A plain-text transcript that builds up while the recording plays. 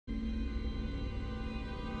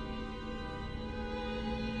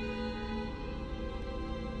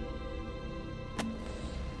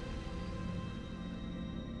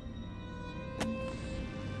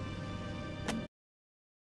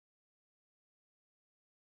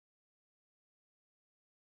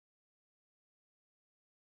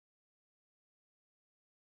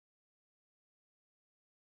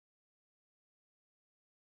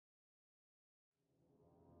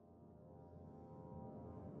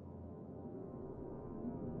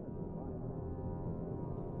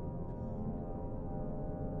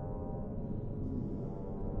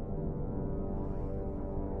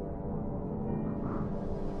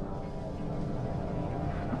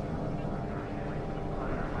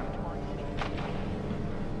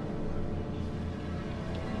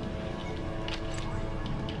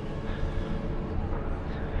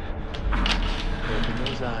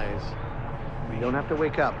don't have to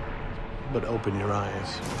wake up. But open your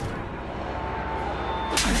eyes.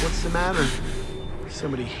 What's the matter?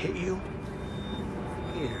 Somebody hit you?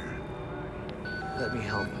 Here. Let me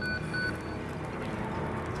help.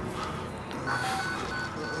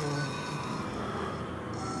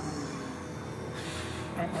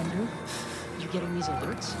 Andrew, you getting these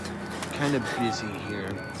alerts? Kind of busy here.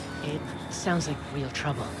 It sounds like real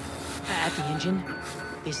trouble. At the engine,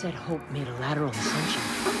 they said Hope made a lateral ascension.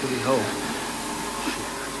 What do we hope?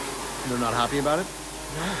 They're not happy about it?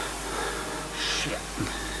 No. Shit.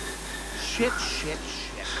 Shit.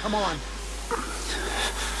 Come on.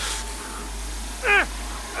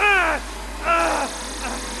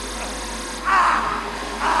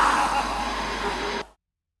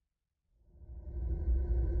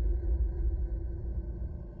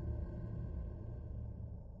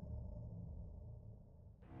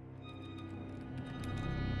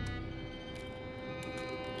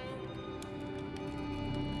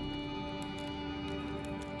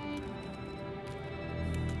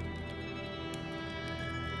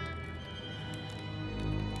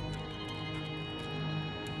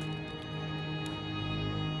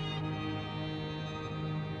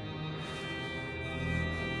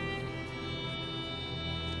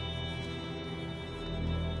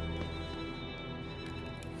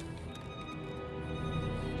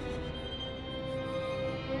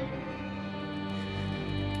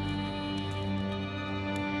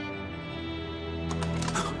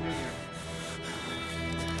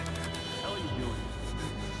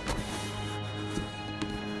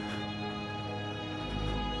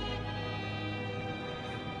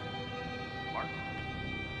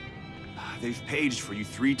 They've paged for you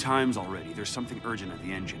 3 times already. There's something urgent at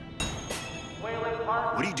the engine.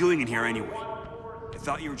 What are you doing in here anyway? I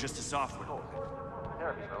thought you were just a software.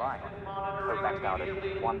 Therapy's relying on it. So maxed out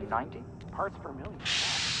at 190 parts per million.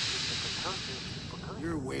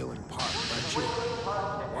 You're Wayland Park, aren't you?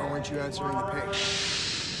 Why weren't you answering the page?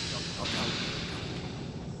 I'll tell you.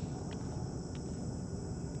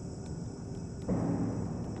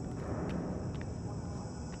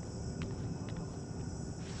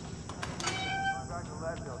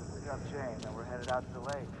 And we're headed out to the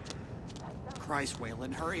lake. Christ,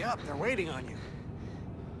 Wayland, hurry up. They're waiting on you.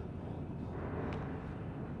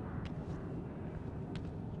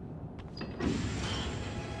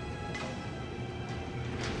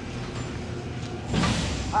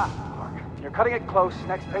 Mark, you're cutting it close.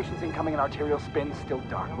 Next patient's incoming and arterial spin still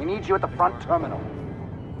dark. We need you at the front terminal.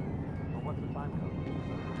 What's the time code?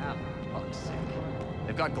 Ah, fuck's sake.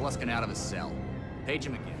 They've got Gluskin out of his cell. Page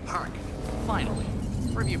him again. Park. Finally.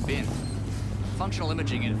 Where have you been? Functional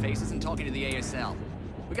imaging interface isn't talking to the ASL.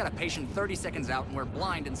 We got a patient 30 seconds out and we're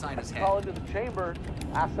blind inside his head. Call into the chamber.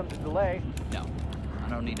 Ask them to delay. No. I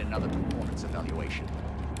don't need another performance evaluation.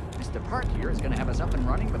 Mr. Park here is gonna have us up and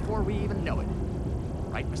running before we even know it.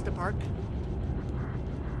 Right, Mr. Park?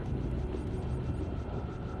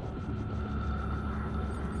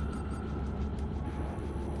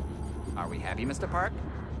 Are we happy, Mr. Park?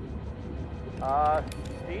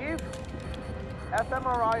 Steve?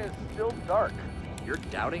 fMRI is still dark. You're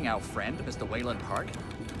doubting our friend, Mr. Wayland Park?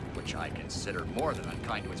 Which I consider more than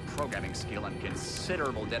unkind to his programming skill and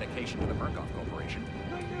considerable dedication to the Murkoff Corporation.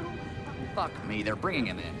 Fuck me, they're bringing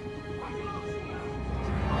him in.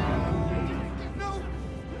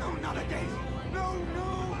 No, not again. No.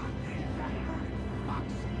 Fox,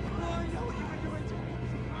 I know what you're doing to me.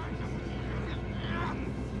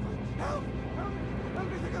 Help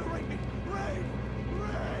me, they're gonna rape me. Ray.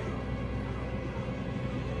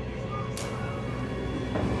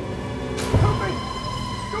 Help me!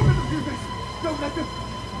 Don't let them do this! Don't let them!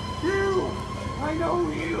 I know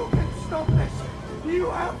you can stop this! You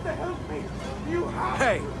have to help me! You have to!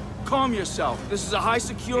 Hey, calm yourself. This is a high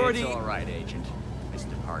security... It's all right, Agent.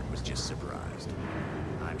 Mr. Park was just surprised.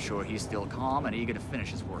 I'm sure he's still calm and eager to finish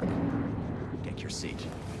his work. Take your seat.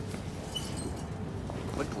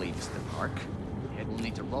 Quickly, Mr. Park. Head will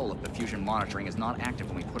need to roll if the fusion monitoring is not active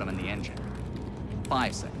when we put him in the engine.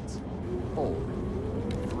 5 seconds. 4.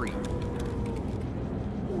 3.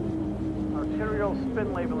 Arterial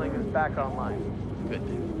spin labeling is back online. Good.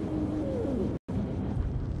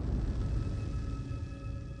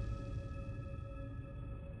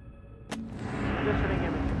 Conditioning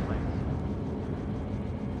imaging plates.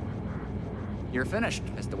 You're finished,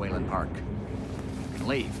 Mr. Wayland Park. You can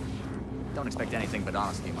leave. Don't expect anything but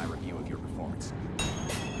honesty in my review of your performance.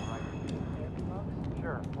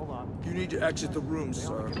 Sure, hold on. You need to exit the room,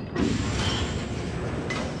 sir.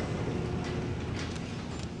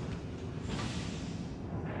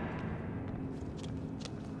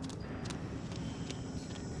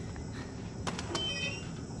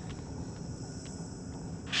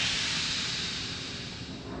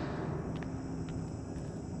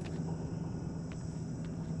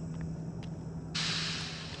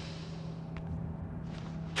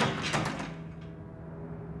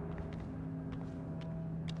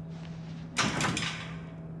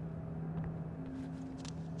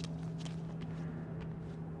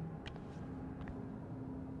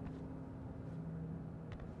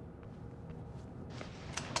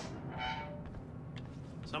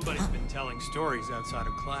 telling stories outside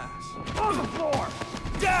of class. On the floor!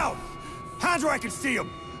 Down! Hands where I can see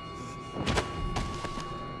them!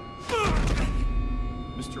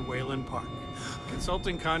 Mr. Wayland Park,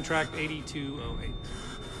 consulting contract 8208.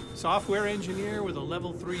 Software engineer with a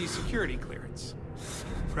level 3 security clearance.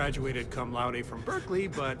 Graduated cum laude from Berkeley,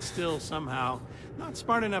 but still somehow not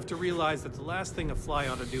smart enough to realize that the last thing a fly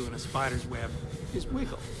ought to do in a spider's web is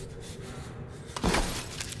wiggle.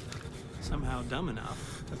 Somehow dumb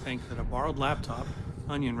enough to think that a borrowed laptop,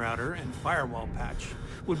 onion router, and firewall patch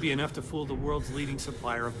would be enough to fool the world's leading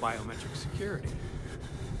supplier of biometric security.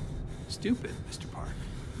 Stupid, Mr. Park.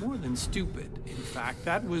 More than stupid. In fact,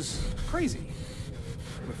 that was crazy.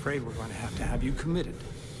 I'm afraid we're going to have you committed.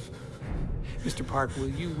 Mr. Park, will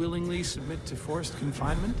you willingly submit to forced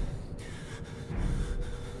confinement?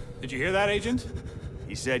 Did you hear that, Agent?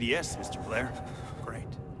 He said yes, Mr. Blair. Great.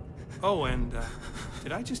 Oh, and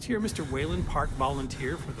did I just hear Mr. Wayland Park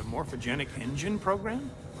volunteer for the morphogenic engine program?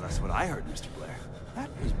 Well, that's what I heard, Mr. Blair. That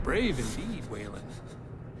was brave indeed, Wayland.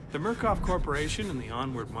 The Murkoff Corporation and the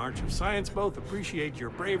Onward March of Science both appreciate your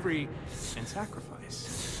bravery and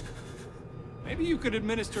sacrifice. Maybe you could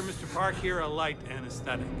administer Mr. Park here a light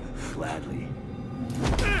anesthetic. Gladly.